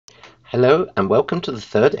Hello and welcome to the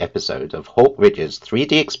third episode of Hawk Ridge's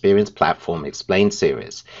 3D Experience Platform Explained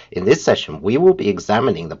series. In this session, we will be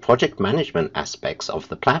examining the project management aspects of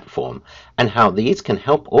the platform and how these can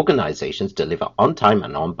help organizations deliver on-time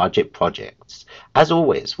and on-budget projects. As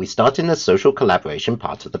always, we start in the social collaboration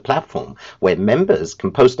part of the platform, where members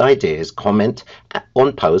can post ideas, comment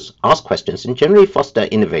on posts, ask questions, and generally foster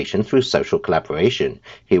innovation through social collaboration.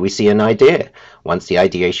 Here we see an idea. Once the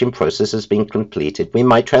ideation process has been completed, we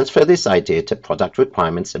might transfer this idea to product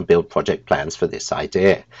requirements and build project plans for this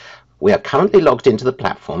idea. We are currently logged into the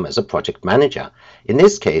platform as a project manager. In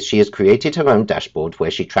this case, she has created her own dashboard where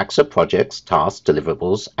she tracks her projects, tasks,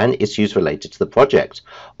 deliverables, and issues related to the project.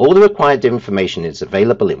 All the required information is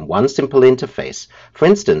available in one simple interface. For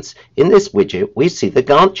instance, in this widget, we see the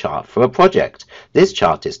Gantt chart for a project. This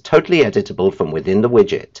chart is totally editable from within the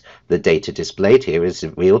widget. The data displayed here is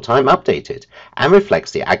real-time updated and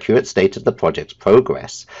reflects the accurate state of the project's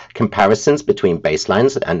progress. Comparisons between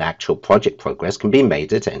baselines and actual project progress can be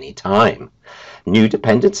made at any time. New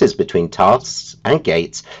dependencies between tasks and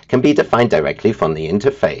gates can be defined directly from the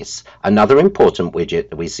interface. Another important widget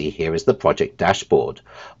that we see here is the project dashboard.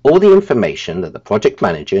 All the information that the project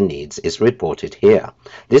manager needs is reported here.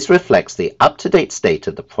 This reflects the up-to-date state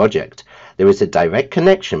of the project. There is a direct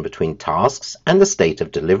connection between tasks and the state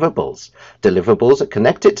of deliverables. Deliverables are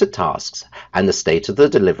connected to tasks, and the state of the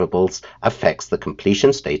deliverables affects the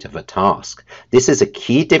completion state of a task. This is a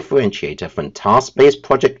key differentiator from task-based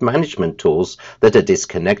project management tools that are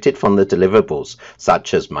disconnected from the deliverables,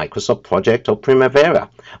 such as Microsoft Project or Primavera.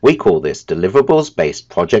 We call this deliverables-based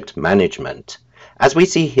project management. As we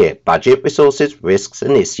see here, budget, resources, risks,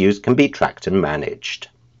 and issues can be tracked and managed.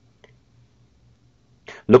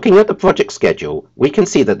 Looking at the project schedule, we can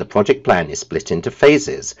see that the project plan is split into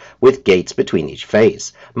phases, with gates between each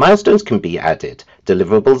phase. Milestones can be added.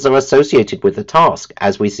 Deliverables are associated with the task.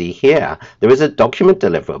 As we see here, there is a document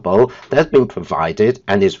deliverable that has been provided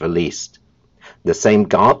and is released. The same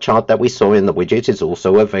Gantt chart that we saw in the widget is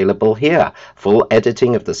also available here. Full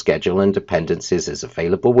editing of the schedule and dependencies is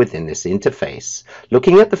available within this interface.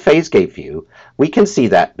 Looking at the phase gate view, we can see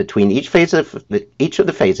that between each of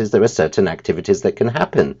the phases there are certain activities that can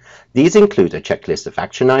happen. These include a checklist of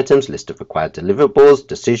action items, list of required deliverables,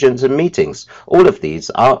 decisions, and meetings. All of these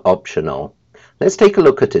are optional. Let's take a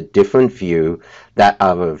look at a different view that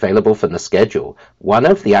are available from the schedule. One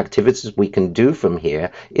of the activities we can do from here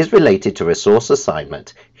is related to resource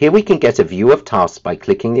assignment. Here we can get a view of tasks by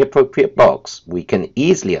clicking the appropriate box. We can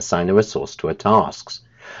easily assign a resource to a task.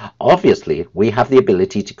 Obviously, we have the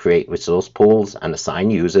ability to create resource pools and assign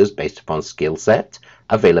users based upon skill set,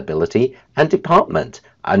 availability, and department.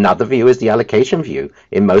 Another view is the allocation view.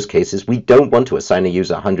 In most cases, we don't want to assign a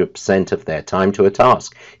user 100% of their time to a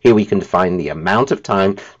task. Here we can define the amount of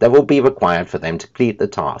time that will be required for them to complete the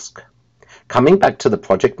task. Coming back to the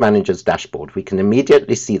project manager's dashboard, we can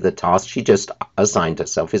immediately see the task she just assigned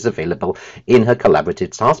herself is available in her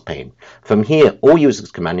collaborative task pane. From here, all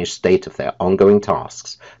users can manage state of their ongoing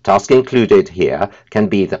tasks. Tasks included here can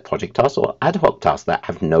be the project tasks or ad hoc tasks that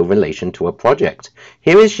have no relation to a project.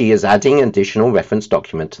 Here she is adding an additional reference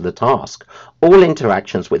document to the task. All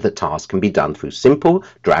interactions with the task can be done through simple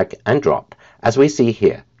drag and drop. As we see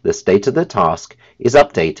here, the state of the task is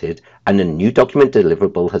updated and a new document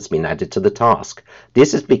deliverable has been added to the task.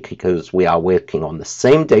 This is because we are working on the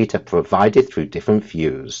same data provided through different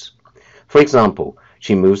views. For example,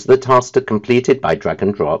 she moves the task to completed by drag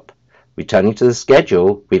and drop. Returning to the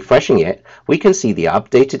schedule, refreshing it, we can see the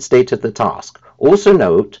updated state of the task. Also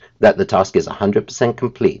note that the task is 100%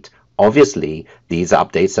 complete. Obviously, these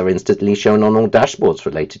updates are instantly shown on all dashboards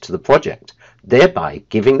related to the project, thereby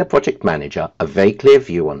giving the project manager a very clear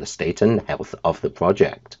view on the state and health of the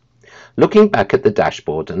project. Looking back at the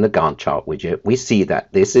dashboard and the Gantt chart widget, we see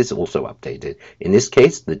that this is also updated. In this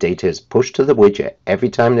case, the data is pushed to the widget every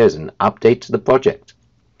time there's an update to the project.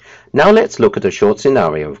 Now let's look at a short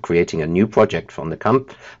scenario of creating a new project from the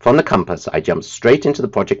compass. I jump straight into the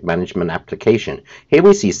project management application. Here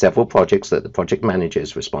we see several projects that the project manager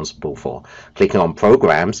is responsible for. Clicking on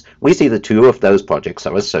programs, we see that two of those projects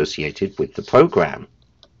are associated with the program.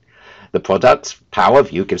 The product's power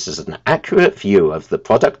view gives us an accurate view of the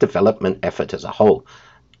product development effort as a whole.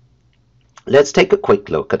 Let's take a quick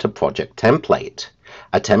look at a project template.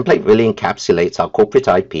 A template really encapsulates our corporate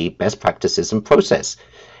IP, best practices, and process.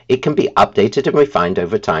 It can be updated and refined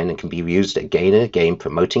over time and can be used again and again,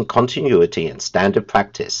 promoting continuity and standard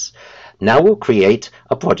practice. Now we'll create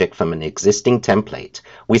a project from an existing template.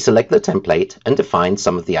 We select the template and define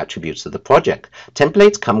some of the attributes of the project.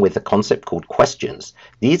 Templates come with a concept called questions.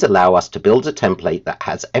 These allow us to build a template that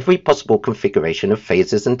has every possible configuration of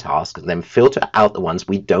phases and tasks, and then filter out the ones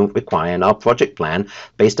we don't require in our project plan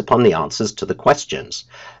based upon the answers to the questions.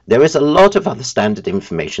 There is a lot of other standard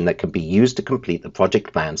information that can be used to complete the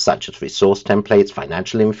project plan, such as resource templates,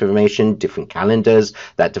 financial information, different calendars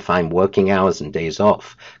that define working hours and days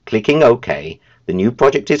off. Clicking OK, the new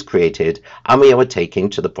project is created and we are taken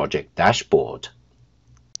to the project dashboard.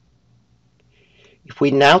 If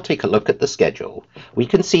we now take a look at the schedule, we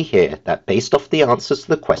can see here that based off the answers to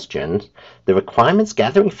the questions, the requirements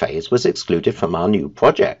gathering phase was excluded from our new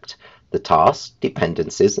project. The tasks,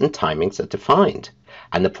 dependencies and timings are defined,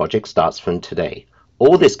 and the project starts from today.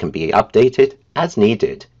 All this can be updated as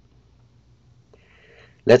needed.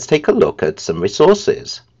 Let's take a look at some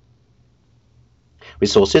resources.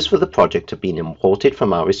 Resources for the project have been imported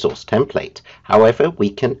from our resource template. However, we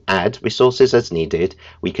can add resources as needed,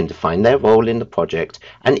 we can define their role in the project,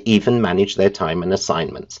 and even manage their time and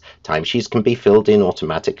assignments. Timesheets can be filled in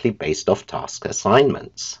automatically based off task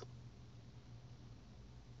assignments,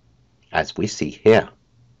 as we see here.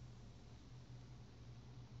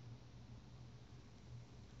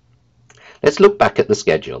 Let's look back at the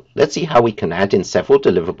schedule. Let's see how we can add in several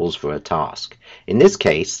deliverables for a task. In this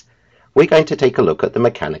case, we're going to take a look at the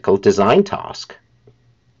mechanical design task.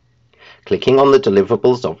 Clicking on the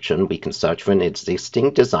deliverables option, we can search for an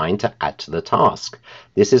existing design to add to the task.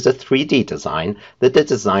 This is a 3D design that the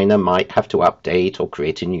designer might have to update or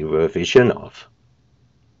create a new revision of.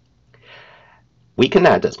 We can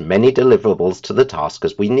add as many deliverables to the task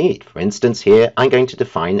as we need. For instance, here I'm going to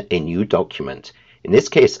define a new document. In this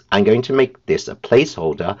case, I'm going to make this a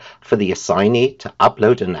placeholder for the assignee to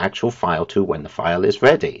upload an actual file to when the file is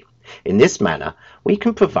ready. In this manner, we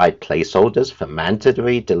can provide placeholders for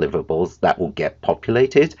mandatory deliverables that will get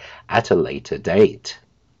populated at a later date.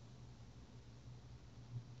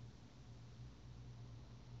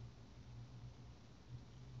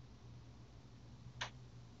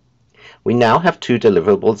 We now have two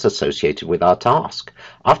deliverables associated with our task.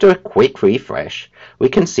 After a quick refresh, we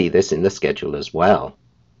can see this in the schedule as well.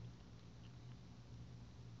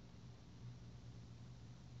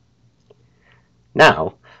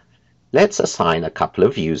 Now, let's assign a couple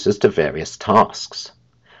of users to various tasks.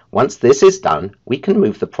 Once this is done, we can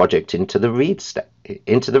move the project into the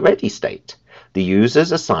ready state. The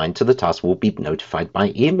users assigned to the task will be notified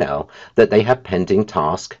by email that they have pending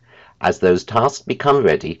tasks as those tasks become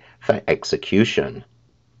ready for execution.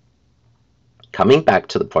 Coming back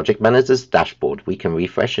to the project manager's dashboard, we can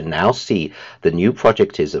refresh and now see the new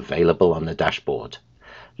project is available on the dashboard.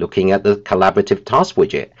 Looking at the collaborative task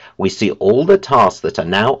widget, we see all the tasks that are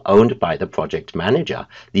now owned by the project manager.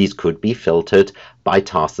 These could be filtered by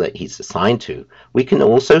tasks that he's assigned to. We can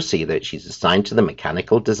also see that she's assigned to the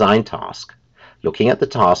mechanical design task. Looking at the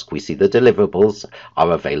task, we see the deliverables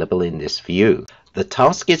are available in this view. The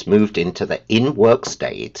task is moved into the in-work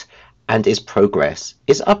state and its progress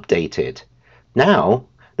is updated. Now,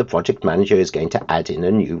 the project manager is going to add in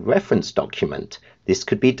a new reference document. This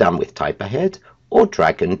could be done with type ahead or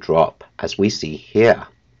drag and drop, as we see here.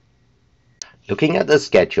 Looking at the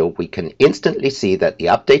schedule, we can instantly see that the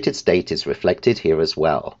updated state is reflected here as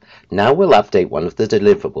well. Now we'll update one of the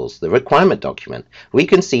deliverables, the requirement document. We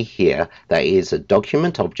can see here that it is a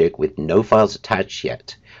document object with no files attached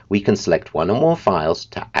yet. We can select one or more files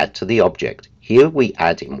to add to the object. Here we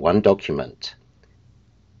add in one document.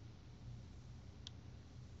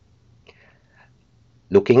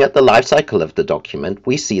 Looking at the life cycle of the document,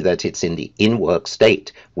 we see that it's in the in-work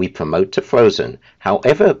state. We promote to frozen.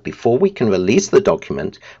 However, before we can release the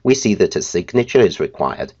document, we see that a signature is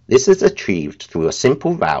required. This is achieved through a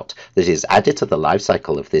simple route that is added to the life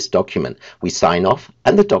cycle of this document. We sign off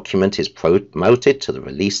and the document is promoted to the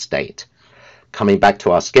release state. Coming back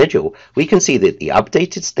to our schedule, we can see that the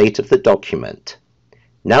updated state of the document.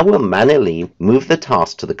 Now we'll manually move the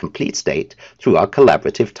task to the complete state through our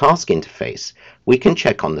collaborative task interface. We can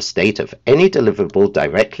check on the state of any deliverable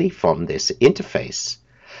directly from this interface.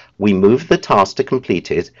 We move the task to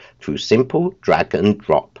completed through simple drag and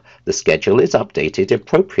drop. The schedule is updated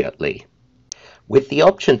appropriately. With the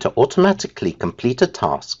option to automatically complete a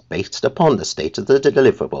task based upon the state of the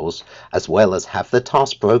deliverables, as well as have the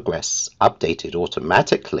task progress updated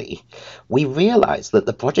automatically, we realize that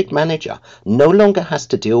the project manager no longer has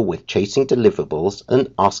to deal with chasing deliverables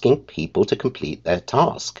and asking people to complete their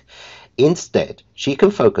task. Instead, she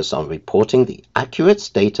can focus on reporting the accurate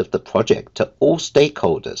state of the project to all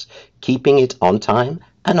stakeholders, keeping it on time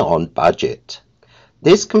and on budget.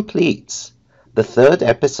 This completes the third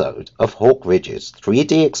episode of Hawk Ridge's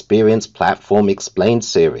 3D Experience Platform Explained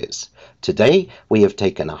series. Today, we have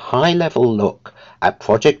taken a high-level look at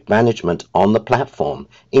project management on the platform,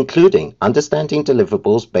 including understanding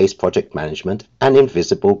deliverables-based project management and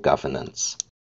invisible governance.